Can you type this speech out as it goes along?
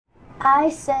I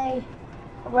say,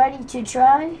 ready to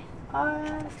try?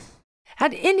 RX.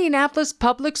 At Indianapolis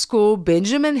Public School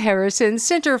Benjamin Harrison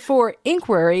Center for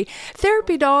Inquiry,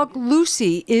 therapy dog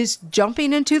Lucy is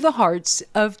jumping into the hearts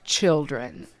of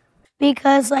children.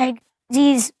 Because,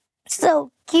 she's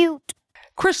so cute.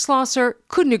 Chris Schlosser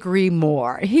couldn't agree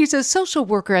more. He's a social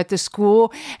worker at the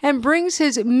school and brings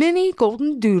his mini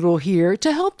Goldendoodle here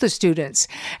to help the students.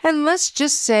 And let's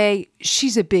just say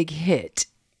she's a big hit.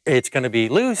 It's going to be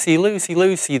Lucy, Lucy,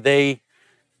 Lucy.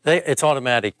 It's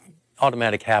automatic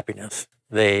happiness.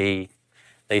 They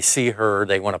see her,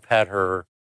 they want to pet her.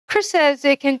 Chris says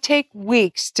it can take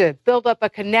weeks to build up a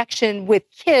connection with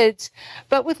kids,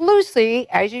 but with Lucy,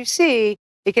 as you see,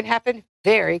 it can happen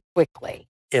very quickly.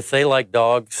 If they like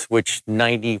dogs, which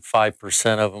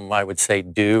 95% of them I would say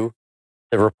do,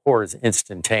 the rapport is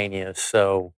instantaneous.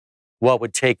 So what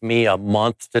would take me a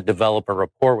month to develop a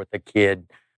rapport with a kid,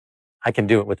 I can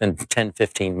do it within 10,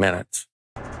 15 minutes.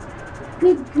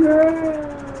 Good girl.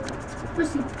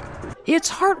 Lucy.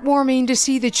 It's heartwarming to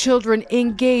see the children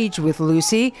engage with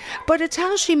Lucy, but it's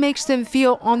how she makes them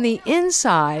feel on the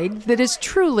inside that is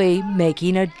truly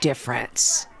making a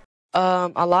difference.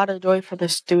 A lot of joy for the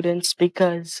students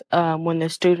because when the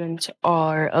students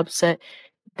are upset,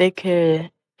 they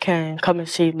can come and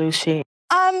see Lucy.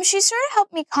 She sort of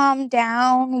helped me calm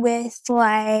down with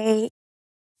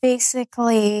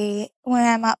basically when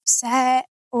I'm upset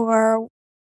or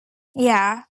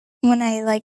when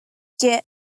I get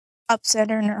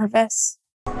upset or nervous.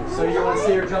 So you want to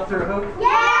see her jump through a hoop?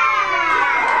 Yeah!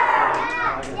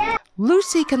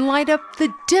 Lucy can light up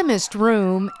the dimmest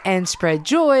room and spread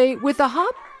joy with a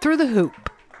hop through the hoop.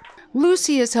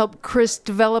 Lucy has helped Chris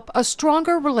develop a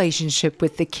stronger relationship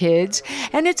with the kids,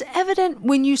 and it's evident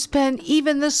when you spend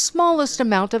even the smallest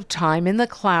amount of time in the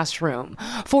classroom.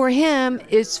 For him,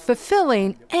 it's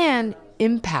fulfilling and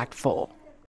impactful.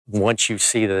 Once you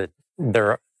see the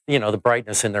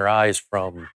brightness in their eyes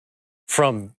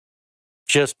from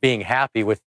just being happy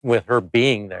with her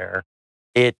being there,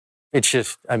 it's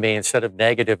just, instead of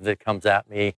negative that comes at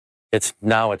me, it's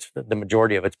the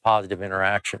majority of it's positive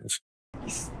interactions. We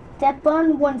step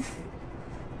on one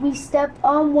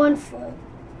foot.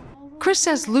 Chris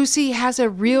says Lucy has a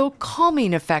real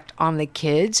calming effect on the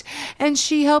kids, and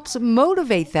she helps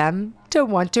motivate them to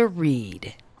want to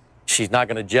read. She's not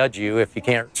going to judge you if you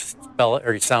can't spell it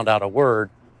or you sound out a word.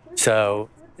 So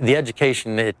the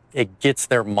education, it gets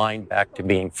their mind back to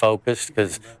being focused,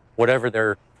 because whatever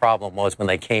their problem was when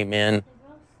they came in,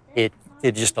 it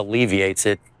just alleviates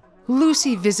it.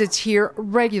 Lucy visits here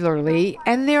regularly,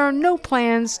 and there are no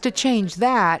plans to change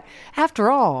that. After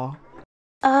all,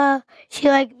 She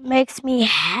makes me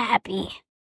happy.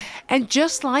 and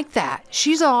just like that,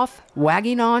 she's off,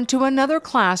 wagging on to another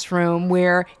classroom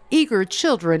where eager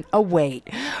children await.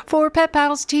 For Pet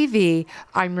Pals TV,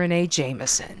 I'm Renee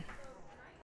Jameson.